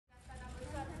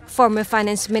Former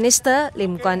Finance Minister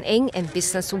Lim Guan Eng and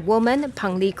businesswoman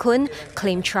Phang Li Koon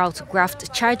claimed trial to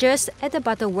graft charges at the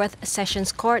Butterworth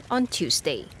Sessions Court on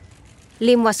Tuesday.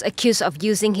 Lim was accused of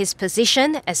using his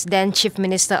position as then Chief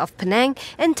Minister of Penang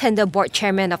and tender board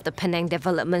chairman of the Penang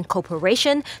Development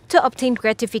Corporation to obtain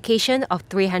gratification of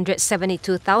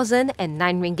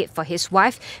 372,009 ringgit for his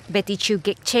wife, Betty Chew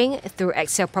Gek Cheng, through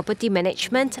Excel Property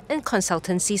Management and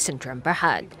Consultancy Sdn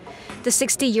Bhd. The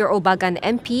 60-year-old Bagan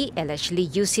MP allegedly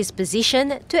used his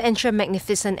position to ensure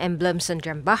Magnificent Emblem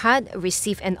Sdn Bhd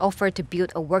receive an offer to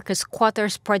build a workers'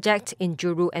 quarters project in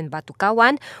Juru and Batu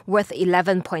Kawan worth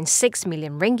 11.6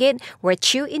 million ringgit, where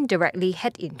Chew indirectly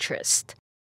had interest.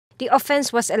 The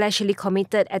offence was allegedly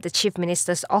committed at the Chief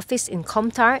Minister's office in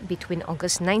Komtar between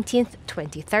August 19,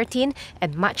 2013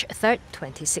 and March 3,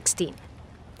 2016.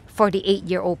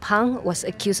 48-year-old Phang was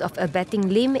accused of abetting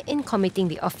Lim in committing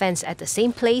the offence at the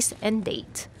same place and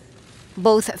date.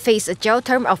 Both face a jail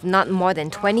term of not more than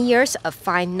 20 years, a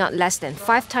fine not less than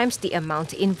 5 times the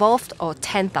amount involved or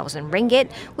 10,000 ringgit,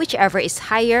 whichever is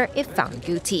higher if found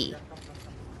guilty.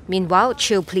 Meanwhile,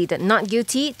 Chew pleaded not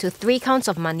guilty to 3 counts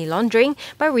of money laundering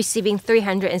by receiving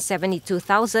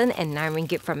 372,009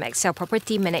 ringgit from Excel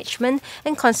Property Management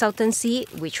and Consultancy,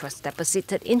 which was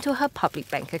deposited into her public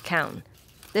bank account.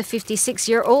 The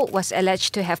 56-year-old was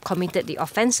alleged to have committed the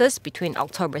offences between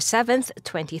October 7,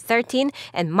 2013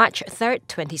 and March 3,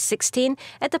 2016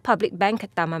 at the public bank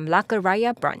Taman Melaka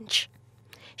Raya branch.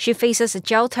 She faces a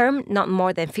jail term not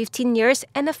more than 15 years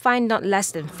and a fine not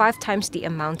less than 5 times the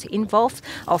amount involved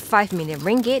of 5 million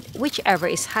ringgit, whichever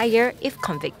is higher if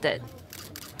convicted.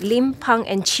 Lim, Phang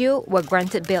and Chew were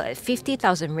granted bail at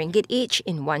 50,000 ringgit each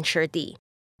in one surety.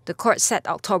 The court set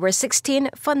October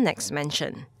 16 for next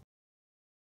mention.